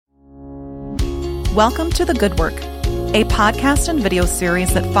Welcome to The Good Work, a podcast and video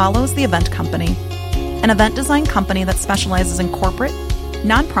series that follows The Event Company, an event design company that specializes in corporate,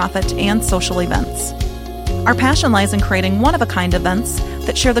 nonprofit, and social events. Our passion lies in creating one-of-a-kind events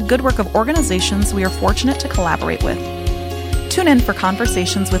that share the good work of organizations we are fortunate to collaborate with. Tune in for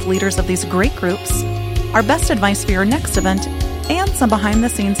conversations with leaders of these great groups, our best advice for your next event, and some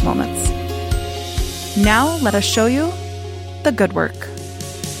behind-the-scenes moments. Now, let us show you the good work.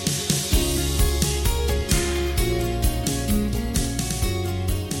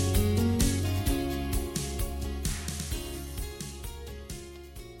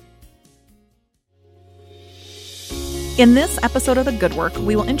 In this episode of The Good Work,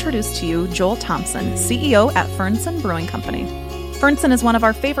 we will introduce to you Joel Thompson, CEO at Fernson Brewing Company. Fernson is one of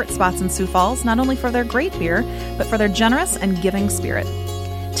our favorite spots in Sioux Falls, not only for their great beer, but for their generous and giving spirit.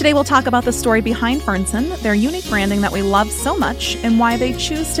 Today we'll talk about the story behind Fernson, their unique branding that we love so much, and why they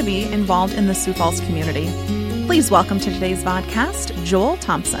choose to be involved in the Sioux Falls community. Please welcome to today's vodcast, Joel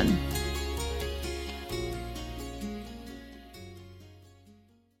Thompson.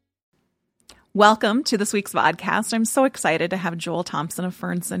 Welcome to this week's vodcast. I'm so excited to have Joel Thompson of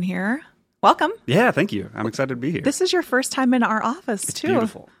Fernson here. Welcome. Yeah, thank you. I'm excited to be here. This is your first time in our office, It's too.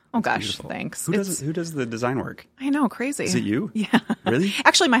 Beautiful. Oh, it's gosh, beautiful. Thanks. Who does the design work? I know, crazy. Is it you? Yeah. Really?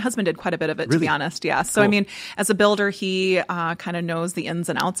 Actually, my husband did quite a bit of it, to be honest. Yeah. So, Cool. I mean, as a builder, he kind of knows the ins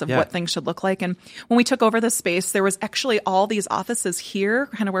and outs of what things should look like. And when we took over the space, there was actually all these offices here,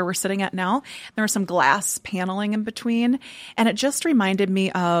 kind of where we're sitting at now. There was some glass paneling in between. And it just reminded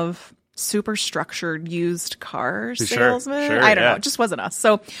me of super structured used car salesman. Sure, I don't know. It just wasn't us.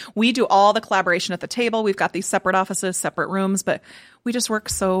 So we do all the collaboration at the table. We've got these separate offices, separate rooms, but we just work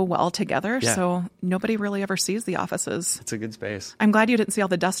so well together. Yeah. So nobody really ever sees the offices. It's a good space. I'm glad you didn't see all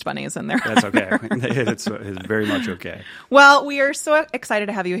the dust bunnies in there. That's okay. It's very much okay. Well, we are so excited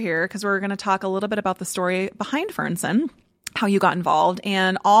to have you here because we're going to talk a little bit about the story behind Fernson, how you got involved,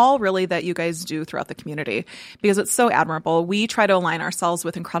 and all really that you guys do throughout the community, because it's so admirable. We try to align ourselves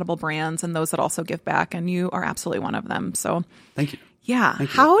with incredible brands and those that also give back, and you are absolutely one of them. So Thank you. Yeah. Thank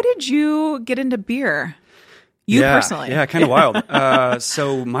you. How did you get into beer? You personally? Yeah, kind of wild.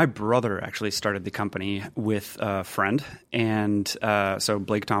 So my brother actually started the company with a friend. And so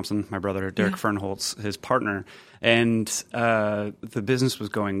Blake Thompson, my brother, Derek Fernholtz, his partner. And the business was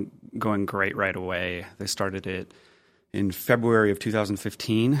going great right away. They started it in February of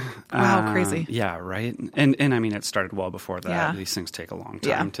 2015. Wow, crazy. Yeah, right. And I mean, it started well before that. Yeah. These things take a long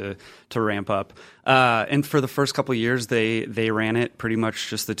time to ramp up. And for the first couple of years, they ran it pretty much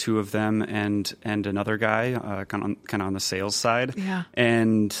just the two of them and another guy, kind of on the sales side. Yeah.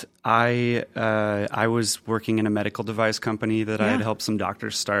 And I was working in a medical device company that I had helped some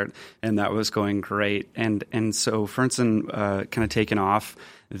doctors start, and that was going great. And so Fernson kind of taken off.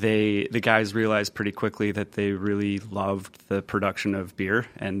 The guys realized pretty quickly that they really loved the production of beer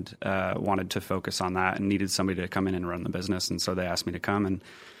and wanted to focus on that and needed somebody to come in and run the business. And so they asked me to come, and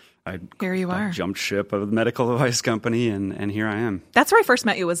I jumped ship of the medical device company, and here I am. That's where I first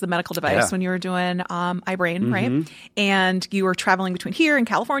met you, was the medical device when you were doing iBrain, right? And you were traveling between here and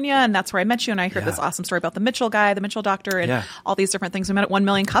California, and that's where I met you. And I heard this awesome story about the Mitchell guy, the Mitchell doctor, and all these different things. We met at 1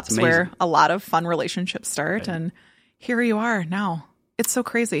 Million Cups, where a lot of fun relationships start. Right. And here you are now. It's so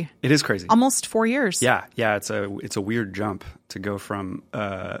crazy. It is crazy. Almost 4 years. Yeah. It's a weird jump to go from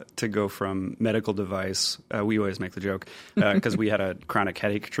medical device. We always make the joke because we had a chronic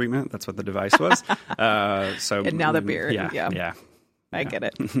headache treatment. That's what the device was. And now the beer. Yeah. I get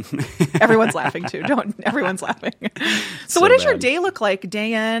it. Everyone's laughing too. Everyone's laughing. So what does your day look like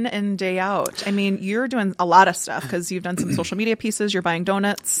day in and day out? I mean, you're doing a lot of stuff because you've done some social media pieces. You're buying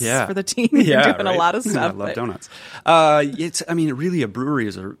donuts for the team. You're doing a lot of stuff. I love donuts. Really a brewery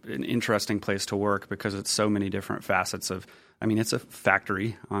is an interesting place to work because it's so many different facets of, it's a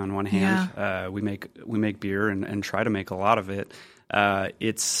factory on one hand. Yeah. We make beer and try to make a lot of it.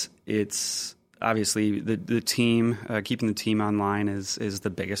 It's obviously the team, keeping the team online is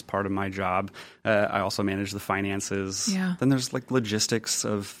the biggest part of my job. I also manage the finances. Yeah. Then there's like logistics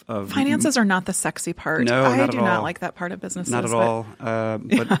of finances are not the sexy part. No, I not do at all. not like that part of businesses. Not at all.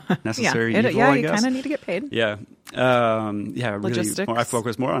 But necessary evil, you I guess. kind of need to get paid. Yeah. Logistics. Really, I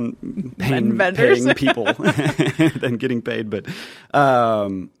focus more on Vendors. paying people than getting paid. But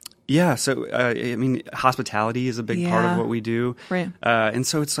hospitality is a big part of what we do. Right. And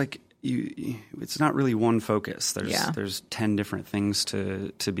so it's like, it's not really one focus. There's 10 different things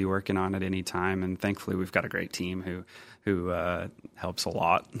to be working on at any time, and thankfully we've got a great team who helps a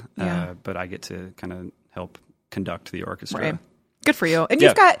lot. But I get to kind of help conduct the orchestra. Right. Good for you. And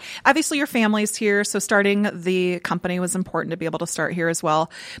you've got, obviously your family's here, so starting the company was important to be able to start here as well.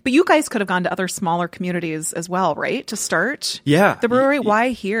 But you guys could have gone to other smaller communities as well, right? To start the brewery. Why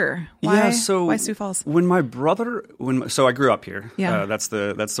here? Why Sioux Falls? When my brother, so I grew up here. Yeah. That's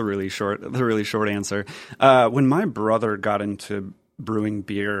the really short answer. When my brother got into brewing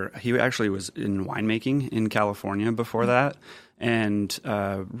beer, he actually was in winemaking in California before that. And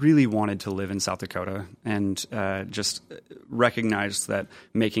really wanted to live in South Dakota, and just recognized that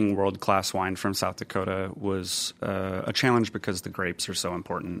making world-class wine from South Dakota was a challenge because the grapes are so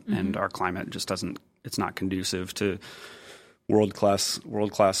important, and our climate just it's not conducive to world-class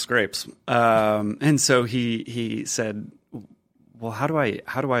grapes. And so he said, well, how do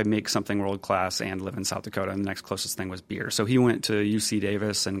I make something world class and live in South Dakota? And the next closest thing was beer. So he went to UC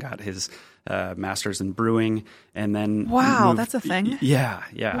Davis and got his master's in brewing, and then that's a thing. Yeah.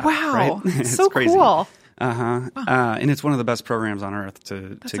 Wow, right? It's so crazy. Cool. Wow. And it's one of the best programs on earth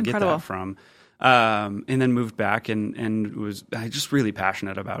to get that from. And then moved back and was just really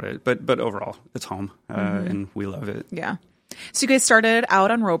passionate about it. But overall, it's home, and we love it. Yeah. So you guys started out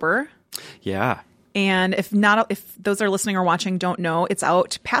on Rober. Yeah. And if those are listening or watching don't know, it's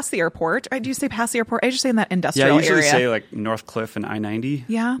out past the airport. Do you say past the airport? I just say in that industrial area. Yeah, I usually say like North Cliff and I-90.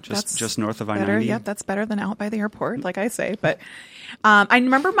 Yeah. Just north of better. I-90. Yep, that's better than out by the airport, like I say. But I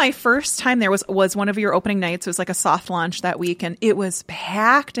remember my first time there was one of your opening nights. It was like a soft launch that week, and it was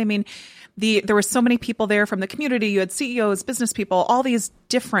packed. I mean, there were so many people there from the community. You had CEOs, business people, all these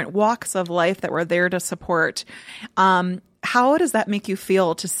different walks of life that were there to support. How does that make you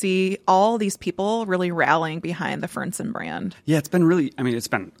feel to see all these people really rallying behind the Fernson brand? Yeah, it's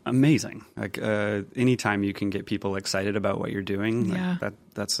been amazing. Like anytime you can get people excited about what you're doing,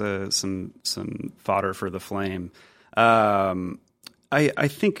 that's some fodder for the flame. I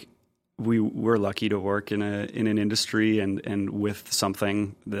think we're lucky to work in an industry and with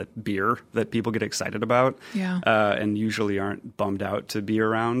something beer that people get excited about, and usually aren't bummed out to be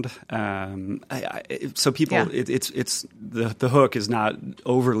around. So people, it's the hook is not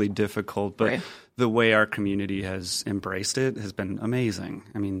overly difficult, but the way our community has embraced it has been amazing.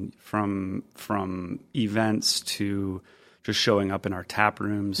 I mean, from events to just showing up in our tap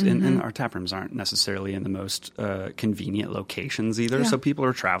rooms, and our tap rooms aren't necessarily in the most convenient locations either. So people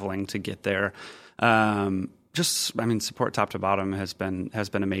are traveling to get there. Support top to bottom has been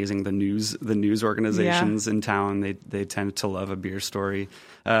amazing. The news organizations in town, they tend to love a beer story.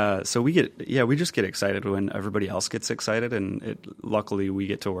 So we just get excited when everybody else gets excited, and luckily we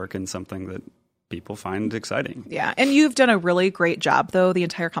get to work in something that people find exciting. Yeah, and you've done a really great job, though, the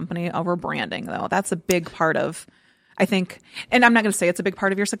entire company, over branding, though. That's a big part of, I think, and I'm not going to say it's a big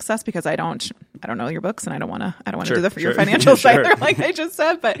part of your success because I don't know your books, and I don't want to do that for your financials either, like I just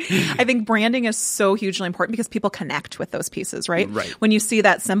said. But I think branding is so hugely important because people connect with those pieces, right? When you see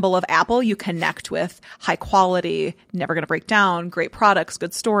that symbol of Apple, you connect with high quality, never going to break down, great products,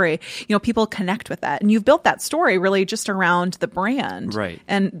 good story. People connect with that, and you've built that story really just around the brand, right?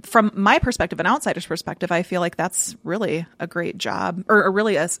 And from my perspective, an outsider's perspective, I feel like that's really a great job, or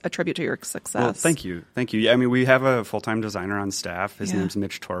really a tribute to your success. Well, thank you. I mean, we have a full-time designer on staff. His name's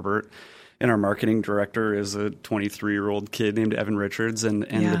Mitch Torbert. And our marketing director is a 23-year-old kid named Evan Richards. And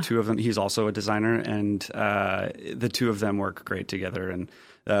the two of them, he's also a designer. And the two of them work great together. And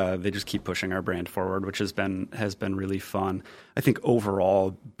they just keep pushing our brand forward, which has been really fun. I think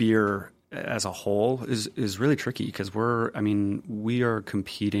overall, beer as a whole is really tricky because we are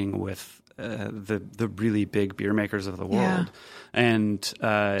competing with the really big beer makers of the world. And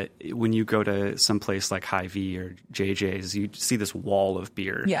when you go to some place like Hy-Vee or JJ's, you see this wall of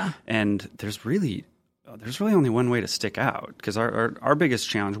beer. And there's really only one way to stick out, because our biggest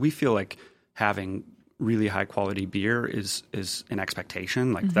challenge, we feel like having really high quality beer is an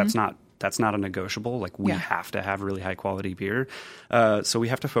expectation. Like that's not a negotiable. Like we have to have really high quality beer. So we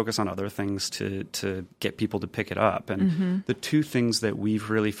have to focus on other things to get people to pick it up. And the two things that we've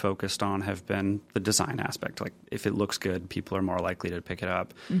really focused on have been the design aspect. Like if it looks good, people are more likely to pick it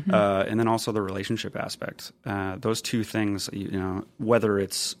up. And then also the relationship aspect. Those two things, whether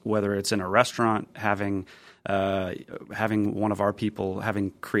it's in a restaurant, having one of our people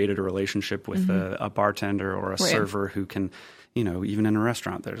having created a relationship with a bartender or a server who can, even in a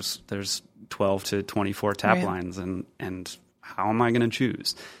restaurant, there's 12 to 24 tap lines, and how am I going to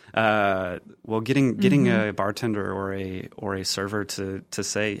choose? Getting a bartender or a server to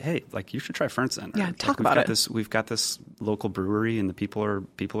say, hey, like you should try Fernson. Talk about it. We've got this local brewery, and the people are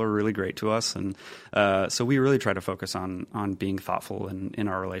really great to us, and so we really try to focus on being thoughtful in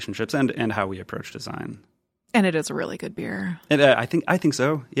our relationships and how we approach design. And it is a really good beer. And I think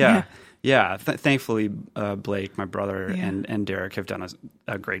so. Yeah. Yeah. Thankfully, Blake, my brother, and Derek have done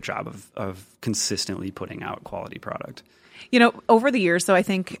a great job of consistently putting out quality product. You know, over the years, though, I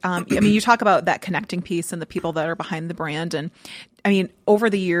think, I mean, you talk about that connecting piece and the people that are behind the brand. And I mean, over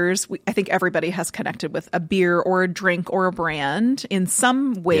the years, I think everybody has connected with a beer or a drink or a brand in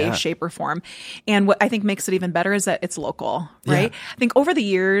some way, shape, or form. And what I think makes it even better is that it's local, right? I think over the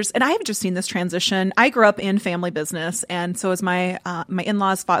years, and I have just seen this transition. I grew up in family business. And so as my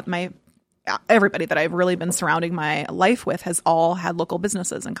in-laws fought everybody that I've really been surrounding my life with has all had local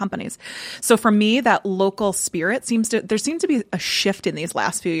businesses and companies. So for me, that local spirit there seems to be a shift in these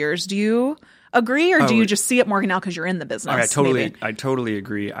last few years. Do you agree, or do you just see it more now because you're in the business? I totally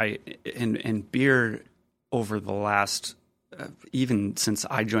agree. In beer over the last, even since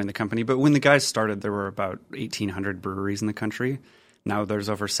I joined the company, but when the guys started, there were about 1,800 breweries in the country. Now there's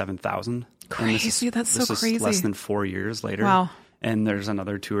over 7,000. Crazy. That's so crazy. This is less than 4 years later. Wow. And there's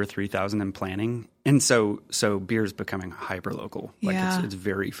another 2,000 or 3,000 in planning. And so beer is becoming hyper local. Like it's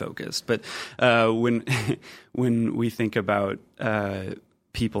very focused. But when we think about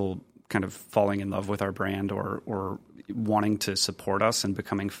people kind of falling in love with our brand or wanting to support us and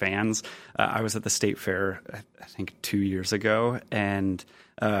becoming fans, I was at the State Fair, I think 2 years ago, and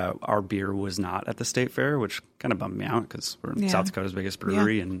our beer was not at the State Fair, which kind of bummed me out because we're South Dakota's biggest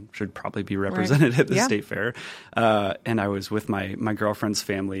brewery and should probably be represented at the State Fair. And I was with my girlfriend's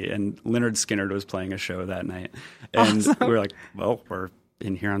family, and Leonard Skinner was playing a show that night. And we were like, well, we're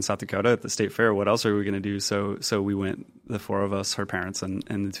in here on South Dakota at the State Fair. What else are we going to do? So we went, the four of us, her parents and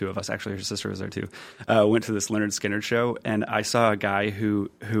the two of us, actually her sister was there too, went to this Leonard Skinner show, and I saw a guy who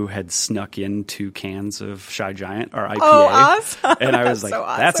had snuck in 2 cans of Shy Giant, our IPA. Oh, awesome. And I was like, so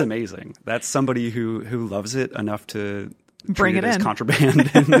awesome. That's amazing. That's somebody who loves it enough to bring it in as contraband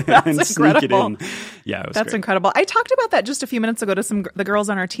and sneak it in. Yeah, it was That's great. incredible. I talked about that just a few minutes ago to the girls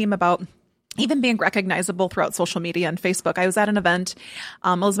on our team about even being recognizable throughout social media and Facebook. I was at an event.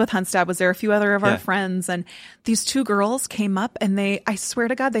 Elizabeth Hunstad was there, a few other of our friends, and these 2 girls came up and I swear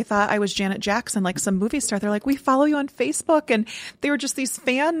to God, they thought I was Janet Jackson, like some movie star. They're like, we follow you on Facebook. And they were just these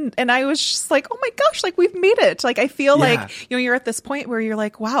and I was just like, oh my gosh, like we've made it. Like I feel like, you're at this point where you're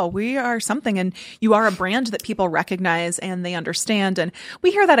like, wow, we are something, and you are a brand that people recognize and they understand. And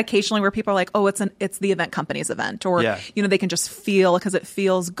we hear that occasionally where people are like, oh, it's the event company's event, or, they can just feel because it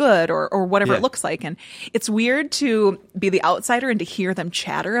feels good or whatever it looks like. And it's weird to be the outsider and to hear them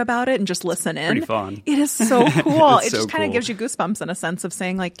chatter about it and just listen in. Pretty fun. It is so cool. It so just kind of gives you goosebumps in a sense of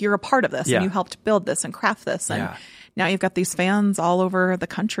saying like, you're a part of this and you helped build this and craft this. And now you've got these fans all over the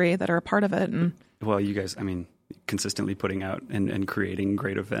country that are a part of it. And well, you guys, I mean, consistently putting out and creating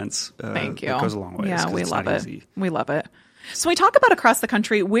great events. Thank you. It goes a long way. Yeah, we love it. Easy. We love it. So we talk about across the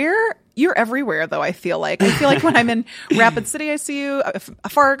country. You're everywhere, though. I feel like when I'm in Rapid City, I see you.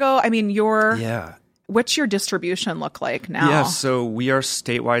 Fargo. I mean, what's your distribution look like now? Yeah, so we are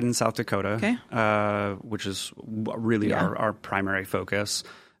statewide in South Dakota, which is really our primary focus.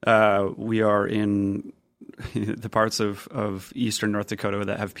 We are in the parts of eastern North Dakota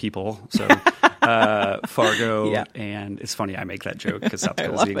that have people. So Fargo, and it's funny, I make that joke because South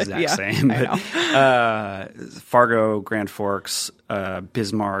Dakota is the exact same. But, Fargo, Grand Forks,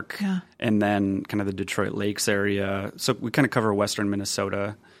 Bismarck, and then kind of the Detroit Lakes area. So we kind of cover western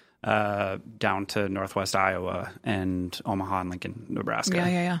Minnesota down to northwest Iowa and Omaha and Lincoln,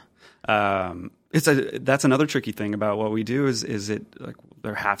 Nebraska. That's another tricky thing about what we do is it like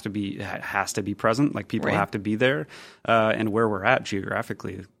it has to be present, like people have to be there, and where we're at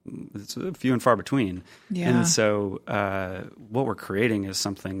geographically, it's few and far between. And so what we're creating is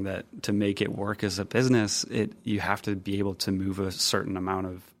something that to make it work as a business, you have to be able to move a certain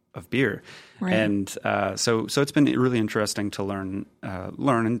amount of beer. And so it's been really interesting to learn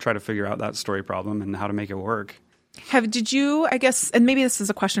and try to figure out that story problem and how to make it work. Did you, I guess, and maybe this is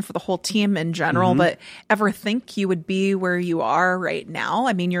a question for the whole team in general, but ever think you would be where you are right now?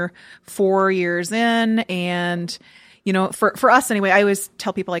 I mean, you're 4 years in, and for us anyway, I always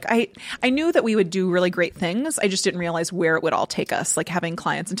tell people like I knew that we would do really great things. I just didn't realize where it would all take us, like having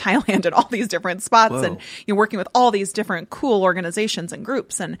clients in Thailand at all these different spots. Whoa. And working with all these different cool organizations and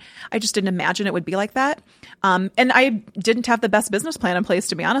groups. And I just didn't imagine it would be like that. And I didn't have the best business plan in place,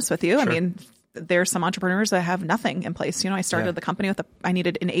 to be honest with you. Sure. I mean, there's some entrepreneurs that have nothing in place. I started the company with I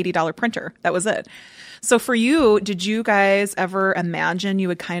needed an $80 printer. That was it. So for you, did you guys ever imagine you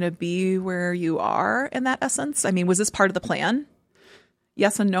would kind of be where you are in that essence? I mean, was this part of the plan?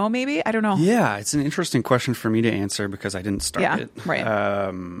 Yes and no, maybe? I don't know. Yeah, it's an interesting question for me to answer because I didn't start it. Right.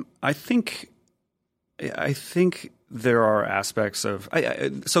 I think there are aspects of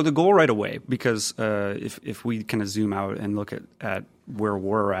so the goal right away, because if we kind of zoom out and look at where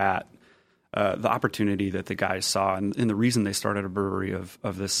we're at, the opportunity that the guys saw and the reason they started a brewery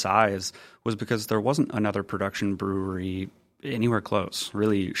of this size was because there wasn't another production brewery anywhere close.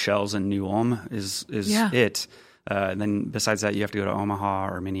 Really, Shell's in New Ulm is it. And then besides that, you have to go to Omaha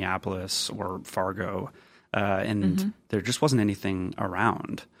or Minneapolis or Fargo, and there just wasn't anything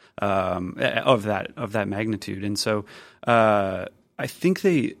around of that magnitude. And so I think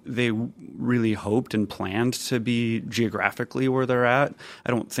they really hoped and planned to be geographically where they're at.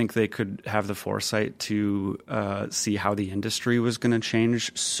 I don't think they could have the foresight to see how the industry was going to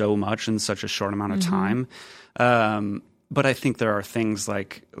change so much in such a short amount of time. But I think there are things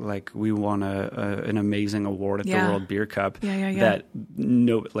like we won an amazing award at the World Beer Cup that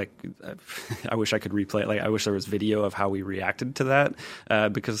I wish I could replay it. Like I wish there was video of how we reacted to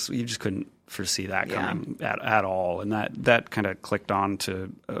that because you just couldn't foresee that coming at all. And that kind of clicked on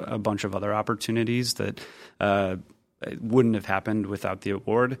to a bunch of other opportunities that it wouldn't have happened without the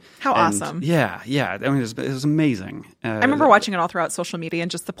award. How awesome. Yeah. I mean, it was amazing. I remember watching it all throughout social media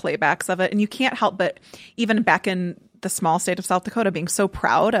and just the playbacks of it. And you can't help but, even back in the small state of South Dakota, being so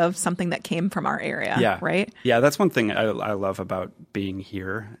proud of something that came from our area, right? Yeah, that's one thing I love about being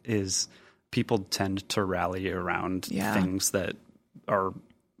here is people tend to rally around things that are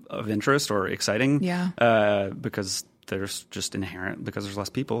of interest or exciting because there's just because there's less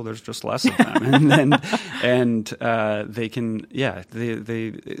people, there's just less of them. and they can,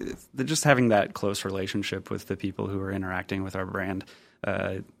 they're just having that close relationship with the people who are interacting with our brand.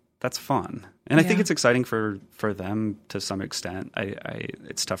 That's fun. And I think it's exciting for them to some extent.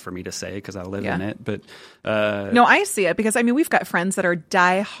 It's tough for me to say because I live in it, but no, I see it because we've got friends that are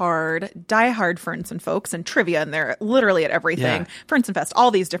diehard Ferns and folks and trivia, and they're literally at everything. Ferns and Fest, all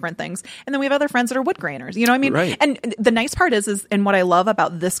these different things. And then we have other friends that are wood grainers. You know what I mean? Right. And the nice part is and what I love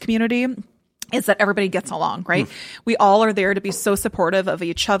about this community is that everybody gets along, right? We all are there to be so supportive of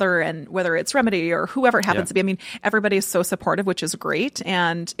each other, and whether it's Remedy or whoever it happens to be. Everybody is so supportive, which is great.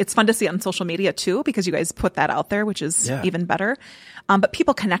 And it's fun to see it on social media too, because you guys put that out there, which is even better. But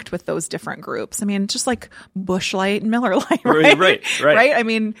people connect with those different groups. Just like Busch Light and Miller Lite, right?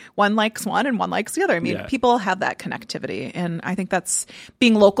 Right. One likes one and one likes the other. People have that connectivity. And I think that's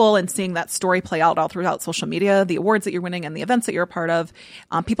being local and seeing that story play out all throughout social media, the awards that you're winning and the events that you're a part of.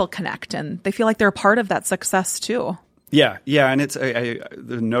 People connect and they feel like they're a part of that success too. Yeah, and it's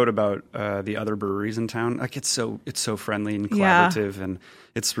the note about the other breweries in town. Like it's so friendly and collaborative, and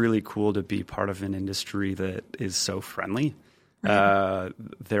it's really cool to be part of an industry that is so friendly. Right.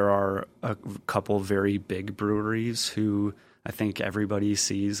 There are a couple very big breweries who I think everybody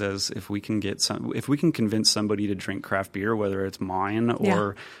sees as if we can convince somebody to drink craft beer, whether it's mine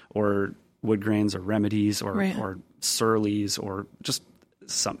or Wood Grains or Remedies or Surly's or just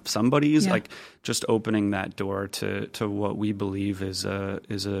somebody's like just opening that door to what we believe is a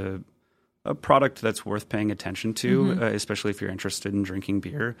product that's worth paying attention to, especially if you're interested in drinking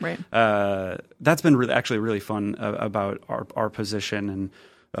beer. Right. That's been really fun about our position,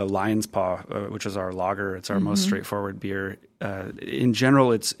 and Lion's Paw, which is our lager. It's our most straightforward beer. In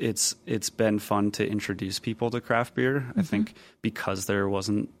general, it's been fun to introduce people to craft beer. I think because there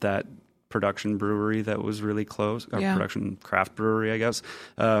wasn't that production brewery that was really close, production craft brewery, I guess,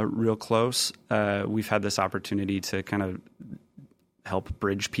 real close. We've had this opportunity to kind of help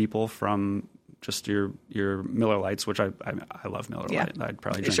bridge people from just your Miller Lights, which I love Miller Lite. I'd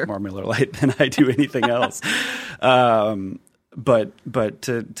probably drink more Miller Lite than I do anything else. But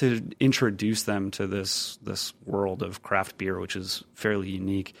to introduce them to this world of craft beer, which is fairly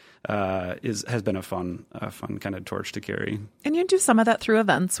unique, has been a fun kind of torch to carry. And you do some of that through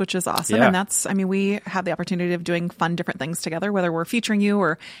events, which is awesome. Yeah. And that's, we have the opportunity of doing fun different things together, whether we're featuring you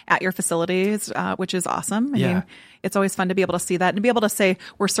or at your facilities, which is awesome. I mean, it's always fun to be able to see that and to be able to say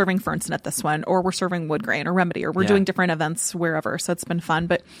we're serving Fernston at this one, or we're serving Wood Grain or Remedy, or we're doing different events wherever. So it's been fun.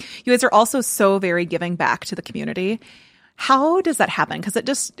 But you guys are also so very giving back to the community. How does that happen? Because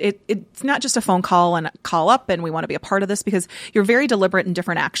it's not just a phone call and call up and we want to be a part of this, because you're very deliberate in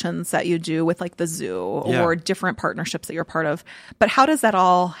different actions that you do with like the zoo or different partnerships that you're part of. But how does that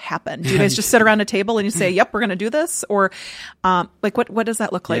all happen? Do you guys just sit around a table and you say, yep, we're going to do this? Or what does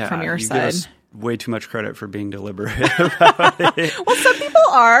that look like from your side? Give us way too much credit for being deliberate about it. Well, some people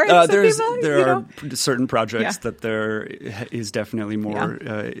are. There are certain projects that there is definitely more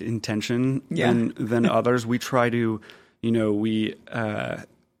intention than others. We try to,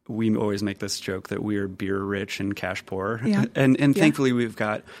 we always make this joke that we are beer rich and cash poor. Yeah. And thankfully we've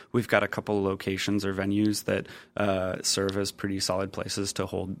got a couple of locations or venues that serve as pretty solid places to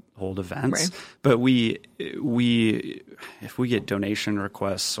hold events. Right. But we if we get donation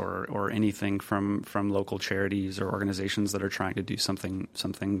requests or anything from local charities or organizations that are trying to do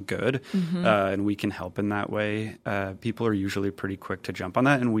something good, and we can help in that way, people are usually pretty quick to jump on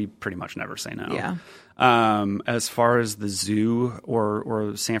that, and we pretty much never say no. Yeah. As far as the zoo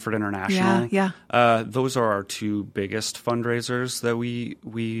or Sanford International, those are our two biggest fundraisers that we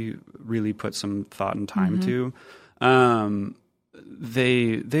really put some thought and time to.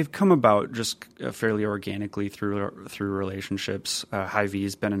 They've come about just fairly organically through relationships.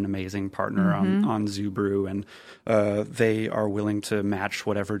 Hy-Vee's been an amazing partner on Zoo Brew, and they are willing to match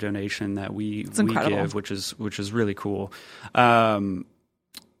whatever donation that we give, which is really cool.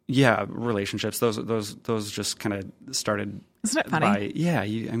 Yeah, relationships. Those just kind of started. Isn't it funny?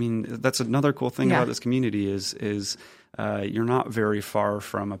 I mean, that's another cool thing about this community is you're not very far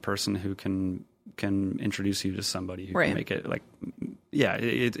from a person who can introduce you to somebody who can make it like. Yeah,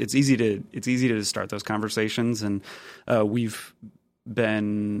 it's easy to start those conversations, and we've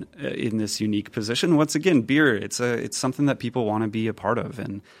been in this unique position. Once again, beer, it's something that people want to be a part of,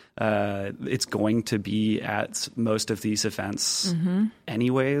 and it's going to be at most of these events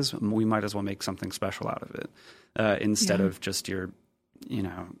anyways. We might as well make something special out of it instead of just your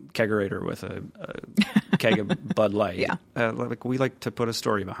kegerator with a keg of Bud Light. Like we like to put a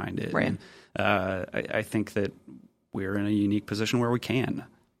story behind it. Right. And, I think that we're in a unique position where we can.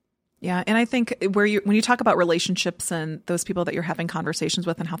 Yeah, and I think when you talk about relationships and those people that you're having conversations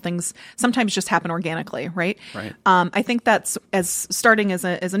with and how things sometimes just happen organically, right? Right. I think that's starting as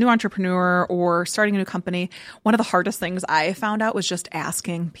a new entrepreneur or starting a new company, one of the hardest things I found out was just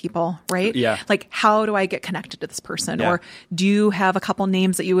asking people, right? Yeah. Like, how do I get connected to this person? Or do you have a couple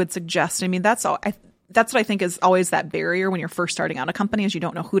names that you would suggest? I mean, that's all. That's what I think is always that barrier when you're first starting out a company is you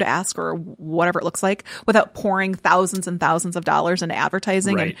don't know who to ask or whatever it looks like without pouring thousands and thousands of dollars into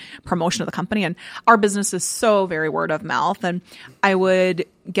advertising and promotion of the company. And our business is so very word of mouth. And I would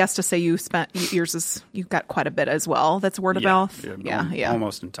guess to say you've got quite a bit as well. That's word of mouth. Yeah.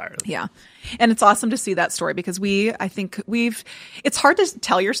 Almost entirely. Yeah. And it's awesome to see that story because it's hard to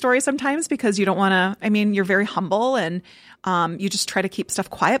tell your story sometimes because you don't want to, you're very humble and you just try to keep stuff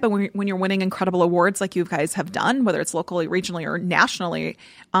quiet. But when you're winning incredible awards like you guys have done, whether it's locally, regionally, or nationally,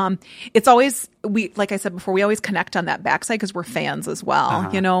 it's always, like I said before, we always connect on that backside because we're fans as well,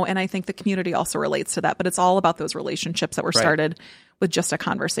 and I think the community also relates to that. But it's all about those relationships that were started with just a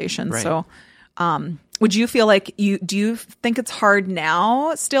conversation. Right. So would you feel like do you think it's hard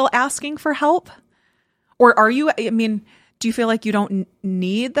now still asking for help? Or are you, do you feel like you don't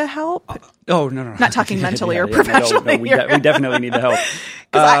need the help? Oh, no. Not talking mentally or professionally. No, we definitely need the help.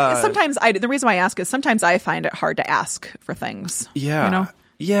 The reason why I ask is sometimes I find it hard to ask for things. Yeah.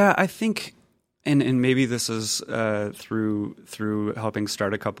 Yeah, I think, and maybe this is through helping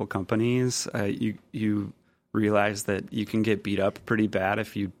start a couple companies, you realize that you can get beat up pretty bad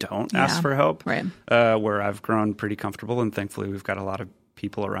if you don't ask for help. Right. Where I've grown pretty comfortable, and thankfully we've got a lot of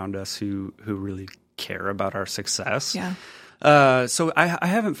people around us who really care about our success. Yeah. So I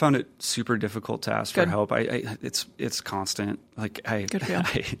haven't found it super difficult to ask for help. It's constant. Like I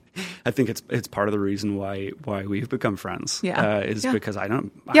think it's part of the reason why we've become friends. Because I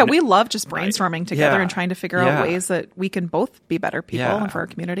don't. We love just brainstorming together and trying to figure out ways that we can both be better people and for our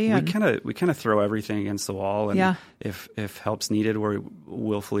community. We kind of throw everything against the wall, and if help's needed, we're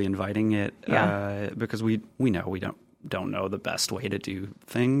willfully inviting it. Because we know we don't know the best way to do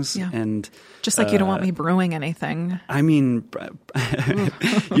things. And just like you don't want me brewing anything. You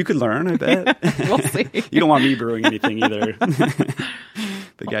could learn, I bet. We'll see. You don't want me brewing anything either.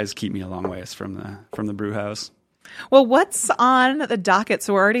 The guys keep me a long ways from the brew house. Well, what's on the docket?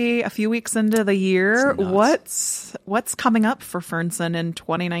 So we're already a few weeks into the year. What's coming up for Fernson in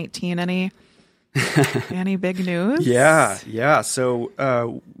 2019? Any big news? Yeah.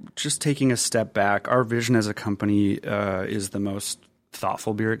 So just taking a step back, our vision as a company is the most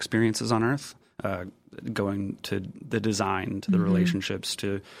thoughtful beer experiences on earth, going to the design, to the relationships,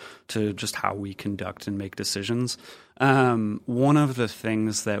 to just how we conduct and make decisions. One of the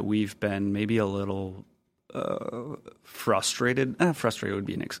things that we've been maybe a little frustrated would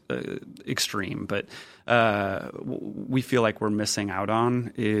be an extreme, but we feel like we're missing out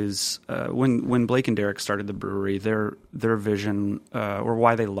on is when Blake and Derek started the brewery, their vision or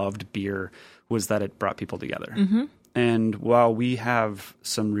why they loved beer was that it brought people together. And while we have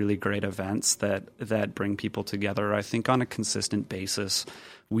some really great events that bring people together, I think on a consistent basis,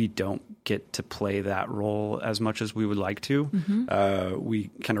 we don't get to play that role as much as we would like to. We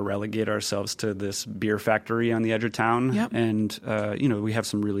kind of relegate ourselves to this beer factory on the edge of town. And, we have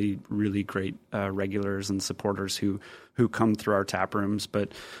some really, really great regulars and supporters who come through our tap rooms.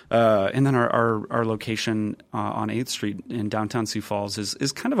 But and then our location on 8th Street in downtown Sioux Falls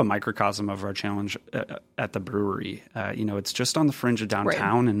is kind of a microcosm of our challenge at the brewery. It's just on the fringe of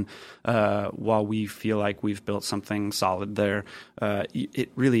downtown. And while we feel like we've built something solid there,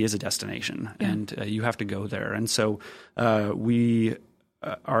 it really is a destination. And you have to go there. And so we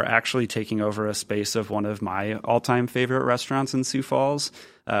are actually taking over a space of one of my all-time favorite restaurants in Sioux Falls,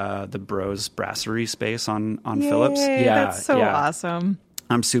 the Brews Brasserie space on Phillips. That's so awesome.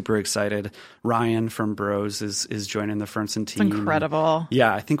 I'm super excited. Ryan from Brews is joining the Fernson team. It's incredible.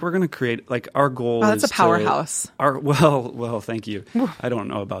 I think we're going to creat our goal. That's a powerhouse. Well, thank you. I don't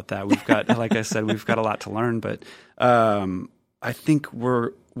know about that. We've got, like I said, we've got a lot to learn, but I think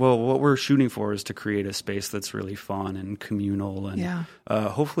what we're shooting for is to create a space that's really fun and communal and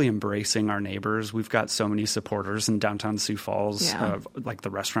hopefully embracing our neighbors. We've got so many supporters in downtown Sioux Falls, like the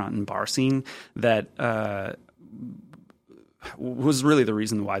restaurant and bar scene, that was really the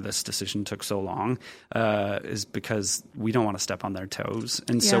reason why this decision took so long, is because we don't want to step on their toes.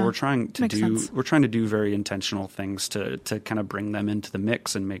 And so we're trying to do very intentional things to kind of bring them into the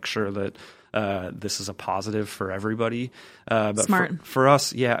mix and make sure that this is a positive for everybody. But Smart. For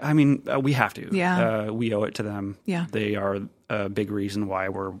us, we have to. We owe it to them. They are a big reason why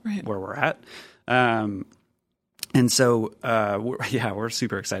we're where we're at. And so, we're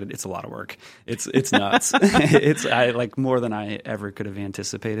super excited. It's a lot of work. It's nuts. It's more than I ever could have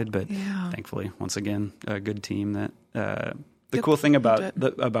anticipated. But thankfully, once again, a good team. That the cool thing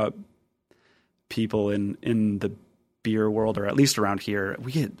about people in the beer world, or at least around here,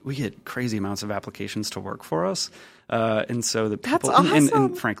 we get crazy amounts of applications to work for us. And so the people, that's awesome.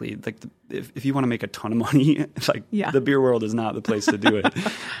 and frankly, if you want to make a ton of money, the beer world is not the place to do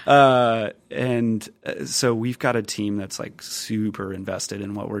it. And so we've got a team that's super invested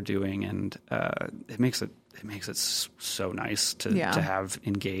in what we're doing, and it makes it so nice to have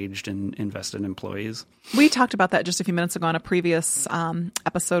engaged and invested invested We talked about that just a few minutes ago on a previous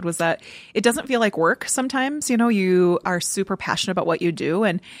episode, was that it doesn't feel like work sometimes. You are super passionate about what you do,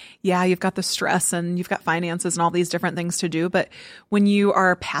 and you've got the stress and you've got finances and all these different things to do. But when you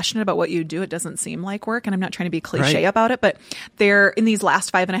are passionate about what you do, it doesn't seem like work. And I'm not trying to be cliche about it, but in these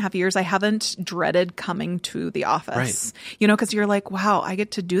last 5.5 years, I haven't dreaded coming to the office, because you're like, wow, I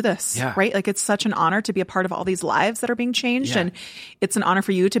get to do this, right? It's such an honor to be a part of all these lives that are being changed. And it's an honor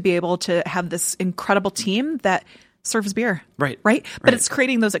for you to be able to have this incredible team that serves beer. Right. But it's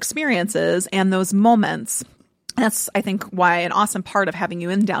creating those experiences and those moments. That's, I think, why an awesome part of having you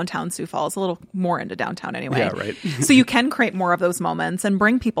in downtown Sioux Falls, a little more into downtown anyway. So you can create more of those moments and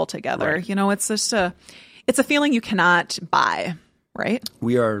bring people together. It's just it's a feeling you cannot buy. Right.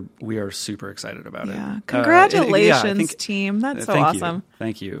 We are super excited about it. Congratulations, team. That's so awesome.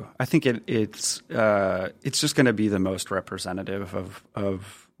 Thank you. I think it's just going to be the most representative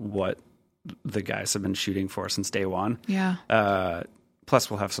of what the guys have been shooting for since day one.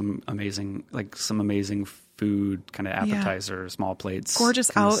 Plus, we'll have some amazing food, kind of appetizer, small plates. Gorgeous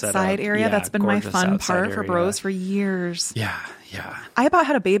outside area. That's been my fun part for Brews for years. I about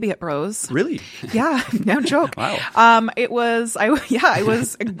had a baby at Brews. Really? No joke. Wow. I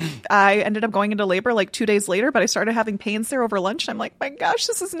ended up going into labor 2 days later, but I started having pains there over lunch. I'm like, my gosh,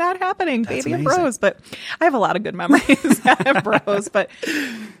 this is not happening. That's baby amazing. at Brews. But I have a lot of good memories at Brews. But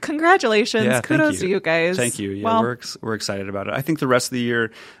congratulations. Kudos to you guys. Thank you. We're excited about it. I think the rest of the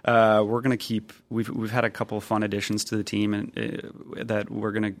year, we're going to keep, we've had a couple of fun additions to the team, and that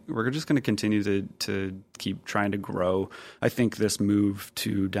we're just gonna continue to keep trying to grow. I think this move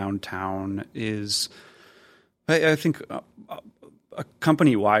to downtown is, I think, a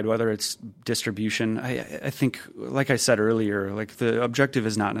company wide, whether it's distribution. I think, like I said earlier, the objective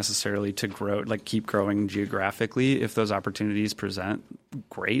is not necessarily to grow, keep growing geographically. If those opportunities present,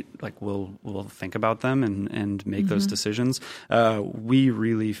 great. We'll think about them and make those decisions. We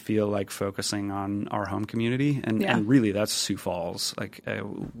really feel like focusing on our home community, and really that's Sioux Falls.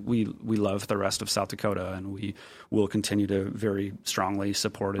 We love the rest of South Dakota, and we will continue to very strongly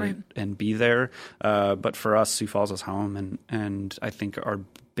support it and be there. But for us, Sioux Falls is home, and I think our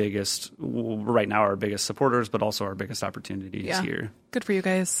biggest supporters, but also our biggest opportunities here. Good for you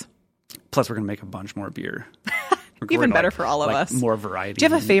guys. Plus, we're going to make a bunch more beer. Even better for all of us. More variety. Do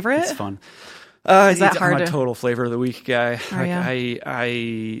you have a favorite? It's fun. Is that hard? I'm a total flavor of the week guy.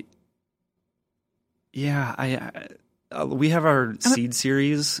 We have our seed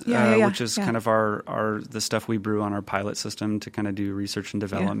series, which is yeah. kind of the stuff we brew on our pilot system to kind of do research and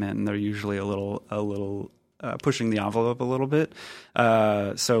development, and they're usually a little pushing the envelope a little bit.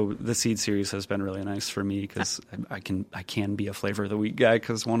 So the seed series has been really nice for me because I can be a flavor of the week guy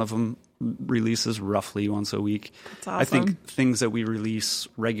because one of them releases roughly once a week. That's awesome. I think things that we release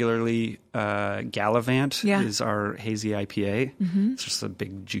regularly, Gallivant is our hazy IPA. Mm-hmm. It's just a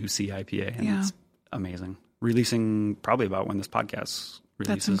big juicy IPA, and it's amazing. Releasing probably about when this podcast releases.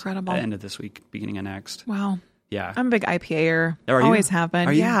 That's incredible. At the end of this week, beginning of next. Wow. Yeah. I'm a big IPA-er. Are you? Always have been.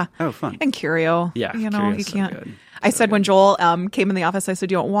 Are you? Yeah. Oh, fun. And Curio. Yeah. You know, Curio's you can't. So good. I said when Joel came in the office, I said,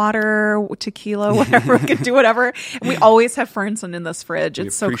 "Do you want water, tequila, whatever? We can do whatever." And we always have Fernsson in this fridge.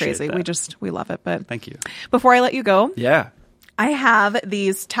 It's so crazy. That. We love it. But thank you. Before I let you go, I have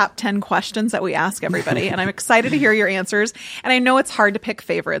these top 10 questions that we ask everybody, and I'm excited to hear your answers. And I know it's hard to pick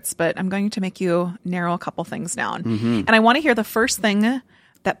favorites, but I'm going to make you narrow a couple things down. Mm-hmm. And I want to hear the first thing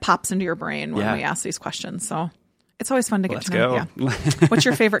that pops into your brain when we ask these questions. So it's always fun to get to know. Yeah. What's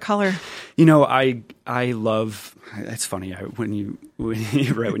your favorite color? You know, I love. It's funny when you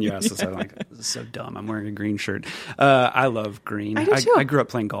ask this, I'm like, this is so dumb. I'm wearing a green shirt. I love green. I do too. I grew up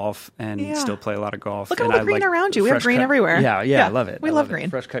playing golf and still play a lot of golf. Look at all the green around you. We have green everywhere. Yeah, I love it. We love green.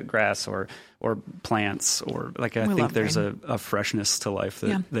 Fresh cut grass or plants or I think there's a freshness to life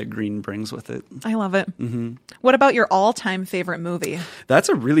that green brings with it. I love it. Mm-hmm. What about your all-time favorite movie? That's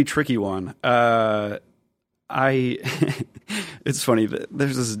a really tricky one. It's funny that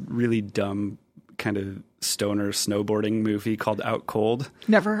there's this really dumb kind of stoner snowboarding movie called Out Cold. I've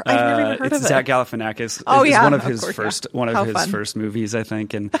never even heard of it. It's Zach Galifianakis. It's one of his first movies, I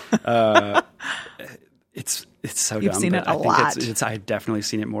think, and it's so dumb. You've seen it a lot. I've definitely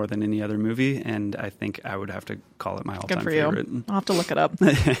seen it more than any other movie, and I think I would have to call it my all-time favorite. I'll have to look it up.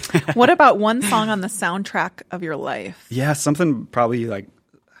 What about one song on the soundtrack of your life? Yeah, something probably like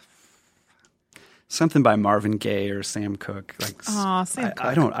something by Marvin Gaye or Sam Cooke. Sam Cooke.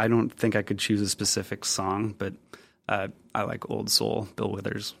 I don't think I could choose a specific song, but I like Old Soul, Bill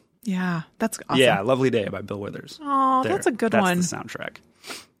Withers. Yeah, that's awesome. Yeah, Lovely Day by Bill Withers. Oh, that's a good one. That's the soundtrack.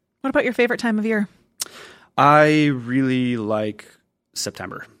 What about your favorite time of year? I really like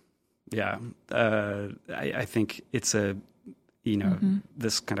September. Yeah. I think it's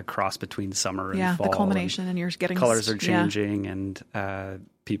this kind of cross between summer and fall. The culmination, and you're getting colors are changing, and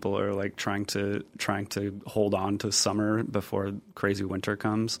people are like trying to hold on to summer before crazy winter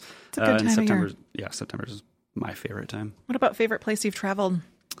comes. It's a good time of year. Yeah, September is my favorite time. What about favorite place you've traveled?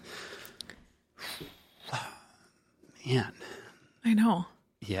 Man, I know.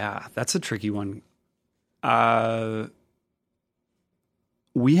 Yeah, that's a tricky one.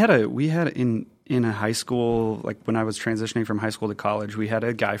 We had in a high school, like when I was transitioning from high school to college, we had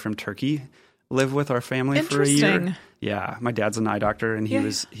a guy from Turkey live with our family for a year. Yeah, my dad's an eye doctor, and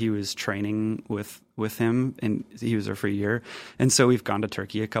he was training with him, and he was there for a year. And so we've gone to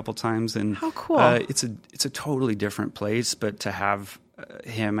Turkey a couple times, and how cool! It's a totally different place, but to have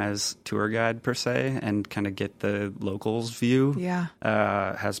him as tour guide per se and kind of get the locals view,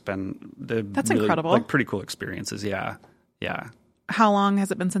 has been incredible. Like pretty cool experiences. Yeah. How long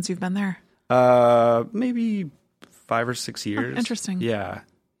has it been since you've been there? Maybe 5 or 6 years. Oh, interesting. Yeah,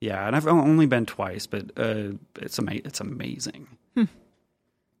 and I've only been twice, but it's amazing.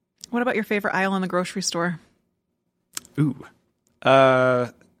 What about your favorite aisle in the grocery store? Ooh,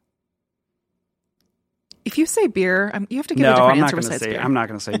 if you say beer, you have to give a different answer besides beer. I'm not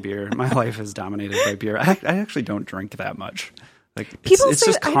going to say beer. My life is dominated by beer. I actually don't drink that much. Like people it's say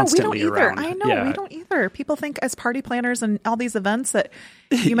just constantly we don't around. Either. I know we don't either. People think as party planners and all these events that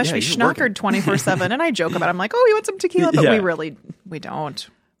you must be schnockered 24/7. And I joke about it. I'm like, oh, you want some tequila? But we don't.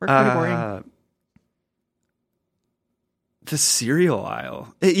 We're pretty boring. The cereal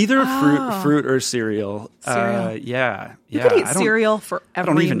aisle, either fruit or cereal. Yeah. You could eat cereal for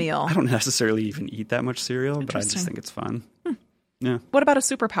every meal. I don't necessarily even eat that much cereal, but I just think it's fun. Yeah. What about a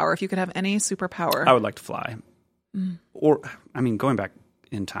superpower? If you could have any superpower, I would like to fly. Or, I mean, going back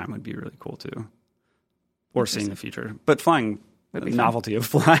in time would be really cool too. Or seeing the future. But flying, the novelty of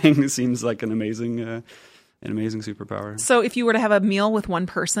flying seems like an amazing superpower. So if you were to have a meal with one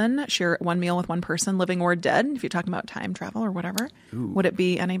person, share one meal with one person, living or dead, if you're talking about time travel or whatever, would it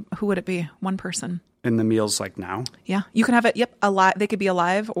be who would it be? One person. And the meal's like now? Yeah. You can have it, alive. They could be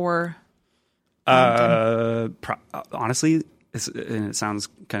alive or... honestly, and it sounds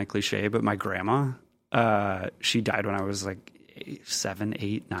kind of cliche, but my grandma... she died when I was like 7,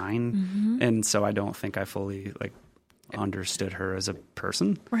 8, 9. Mm-hmm. And so I don't think I fully understood her as a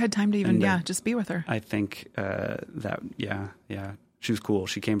person. Or had time to even, just be with her. I think, she was cool.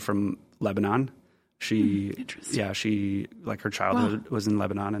 She came from Lebanon. She like her childhood was in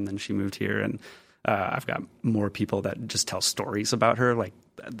Lebanon, and then she moved here. And I've got more people that just tell stories about her. Like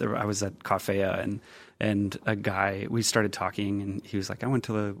I was at Coffea and a guy, we started talking, and he was like, I went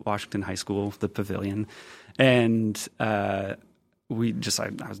to the Washington High School, the Pavilion. And I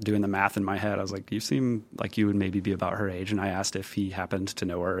was doing the math in my head. I was like, you seem like you would maybe be about her age. And I asked if he happened to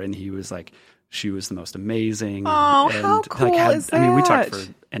know her, and he was like, she was the most amazing. Oh, and how cool is that? I mean, we talked for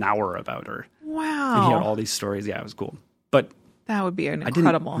an hour about her. Wow. And he had all these stories. Yeah, it was cool. But that would be an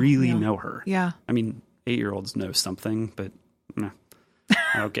incredible. I didn't really know her. Yeah. I mean, 8-year-olds know something, but I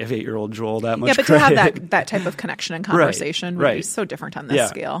don't give 8-year-old Joel that much Yeah, but credit. to have that type of connection and conversation would be so different on this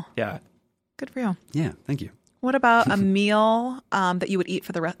scale. Yeah. Good for you. Yeah, thank you. What about a meal that you would eat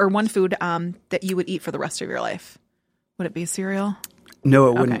for the rest, or one food that you would eat for the rest of your life? Would it be cereal? No,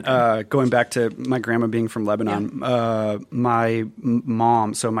 it wouldn't. Going back to my grandma being from Lebanon, my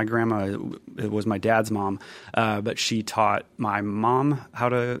mom, so my grandma, it was my dad's mom, but she taught my mom how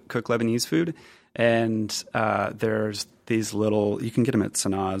to cook Lebanese food. And there's these little, you can get them at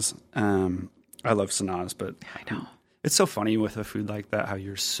Sanaz. I love Sanaz, but I know. It's so funny with a food like that, how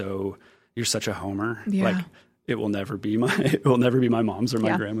you're such a homer. Yeah. Like, it will never be my mom's or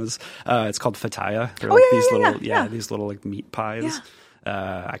my grandma's. It's called fataya. They're these little like meat pies.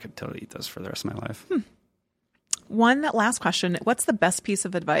 Yeah. I could totally eat those for the rest of my life. One last question. What's the best piece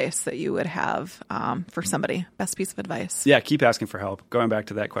of advice that you would have for somebody? Best piece of advice? Yeah, keep asking for help. Going back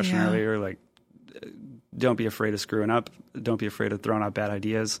to that question earlier, like, don't be afraid of screwing up. Don't be afraid of throwing out bad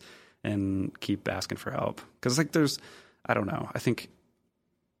ideas, and keep asking for help. Because like I don't know. I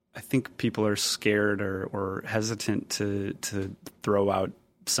think people are scared or hesitant to throw out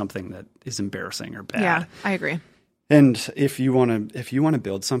something that is embarrassing or bad. Yeah, I agree. And if you want to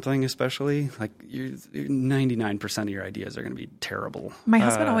build something, especially, like 99% of your ideas are going to be terrible. My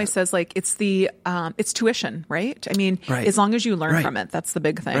husband always says, like, it's tuition, right? I mean, as long as you learn from it, that's the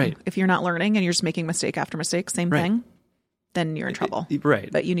big thing. Right. If you're not learning and you're just making mistake after mistake, same thing, then you're in trouble.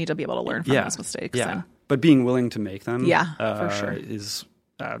 Right. But you need to be able to learn from those mistakes. Yeah. And, but being willing to make them, for sure, is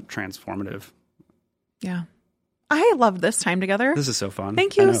transformative. Yeah. I love this time together. This is so fun.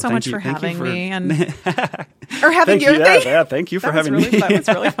 Thank you so much for having me and or having you. Thank you for having me. That was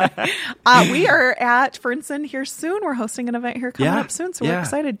really fun. We are at Ferguson here soon. We're hosting an event here coming up soon, so we're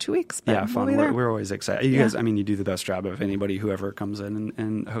excited. 2 weeks. Yeah, fun. We're always excited. You guys, I mean, you do the best job of anybody who ever comes in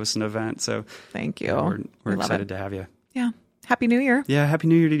and hosts an event. So thank you. We're excited to have you. Yeah. Happy New Year. Yeah, Happy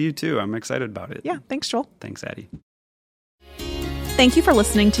New Year to you too. I'm excited about it. Yeah. Thanks, Joel. Thanks, Addie. Thank you for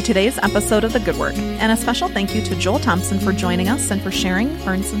listening to today's episode of The Good Work, and a special thank you to Joel Thompson for joining us and for sharing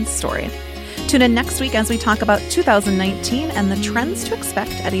Fernson's story. Tune in next week as we talk about 2019 and the trends to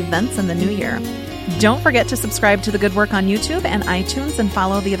expect at events in the new year. Don't forget to subscribe to The Good Work on YouTube and iTunes, and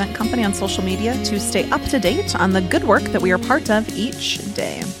follow the event company on social media to stay up to date on the good work that we are part of each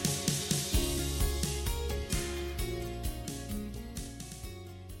day.